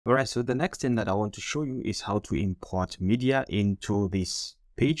All right, so the next thing that I want to show you is how to import media into this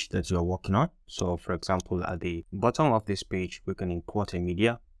page that you're working on. So for example, at the bottom of this page, we can import a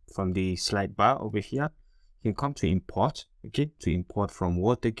media from the slide bar over here. You can come to import, okay, to import from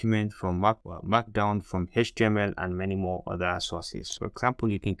Word document, from Markdown, from HTML, and many more other sources. For example,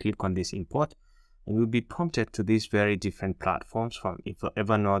 you can click on this import and you'll be prompted to these very different platforms from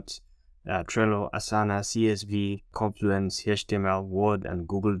Evernote, Trello, Asana, CSV, Confluence, HTML, Word, and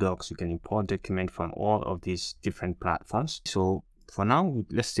Google Docs. You can import documents from all of these different platforms. So for now,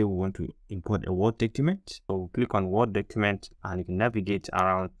 let's say we want to import a Word document. So click on Word document and you can navigate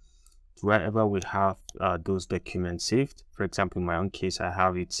around to wherever we have those documents saved. For example, in my own case, I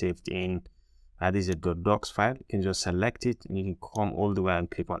have it saved in this is a .docs file. You can just select it and you can come all the way and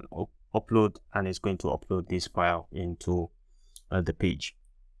click on upload, and it's going to upload this file into the page.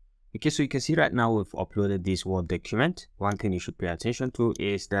 Okay, so you can see right now we've uploaded this Word document. One thing you should pay attention to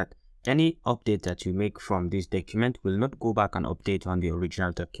is that any update that you make from this document will not go back and update on the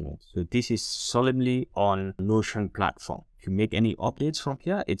original document. So this is solely on Notion platform. If you make any updates from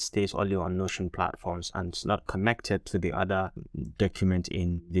here, it stays only on Notion platforms and it's not connected to the other document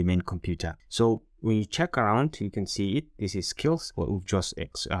in the main computer. So when you check around, you can see it. This is skills, what we've just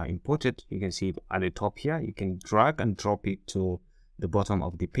imported. You can see it at the top here. You can drag and drop it to the bottom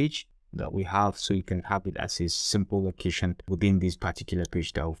of the page that we have, so you can have it as a simple location within this particular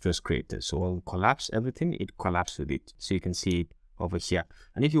page that we've just created. So we'll collapse everything, it collapses with it, so you can see it over here.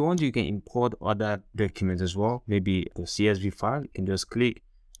 And if you want, you can import other documents as well, maybe the CSV file. You can just click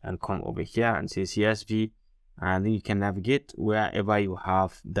and come over here and say CSV, and then you can navigate wherever you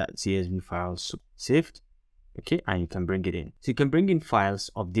have that CSV file saved. Okay, and you can bring it in. So you can bring in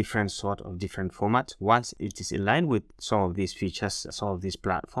files of different format. Once it is aligned with some of these features, some of these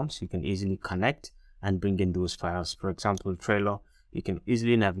platforms, you can easily connect and bring in those files. For example, Trello, you can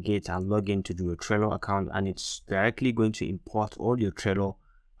easily navigate and log in to do a Trello account, and it's directly going to import all your Trello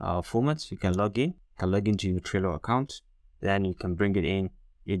formats. You can log into your Trello account, then you can bring it in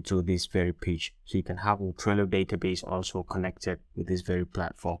into this very page, so you can have a Trello database also connected with this very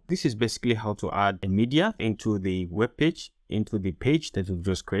platform. This is basically how to add a media into the web page, into the page that we've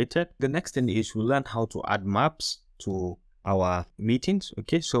just created. The next thing is we learn how to add maps to our meetings.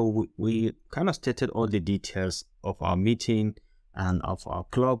 Okay, so we kind of stated all the details of our meeting and of our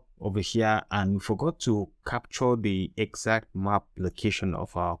club over here, and we forgot to capture the exact map location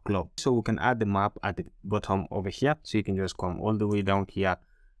of our club. So we can add the map at the bottom over here. So you can just come all the way down here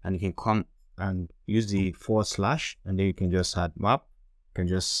and you can come and use the / and then you can just add map. You can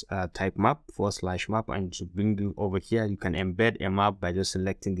just type map / map, and to bring you over here, you can embed a map by just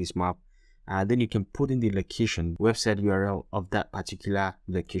selecting this map. Then you can put in the location, website URL of that particular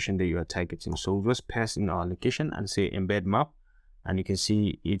location that you are targeting. So we'll just paste in our location and say embed map, and you can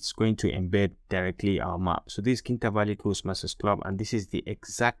see it's going to embed directly our map. So this is Kinta Valley Toastmasters Club, and this is the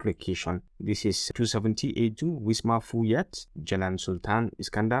exact location. This is 270 A2 Wisma Fuyat, Jalan Sultan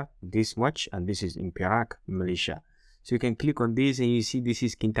Iskandar, this much, and this is in Perak, Malaysia. So you can click on this and you see this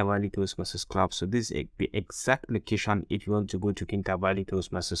is Kinta Valley Toastmasters Club. So this is the exact location. If you want to go to Kinta Valley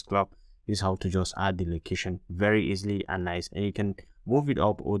Toastmasters Club, this is how to just add the location very easily and nice. And you can move it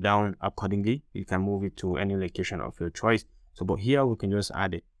up or down accordingly. You can move it to any location of your choice. So, but here we can just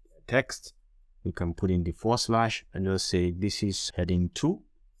add a text. We can put in the / and just say this is heading 2.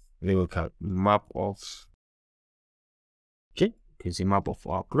 Then we can map of, okay, it's a map of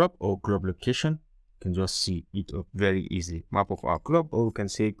our club or club location. You can just see it up very easily. Map of our club, or we can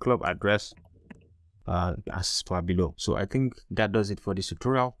say club address as far below. So I think that does it for this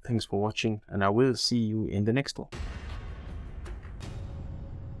tutorial. Thanks for watching, and I will see you in the next one.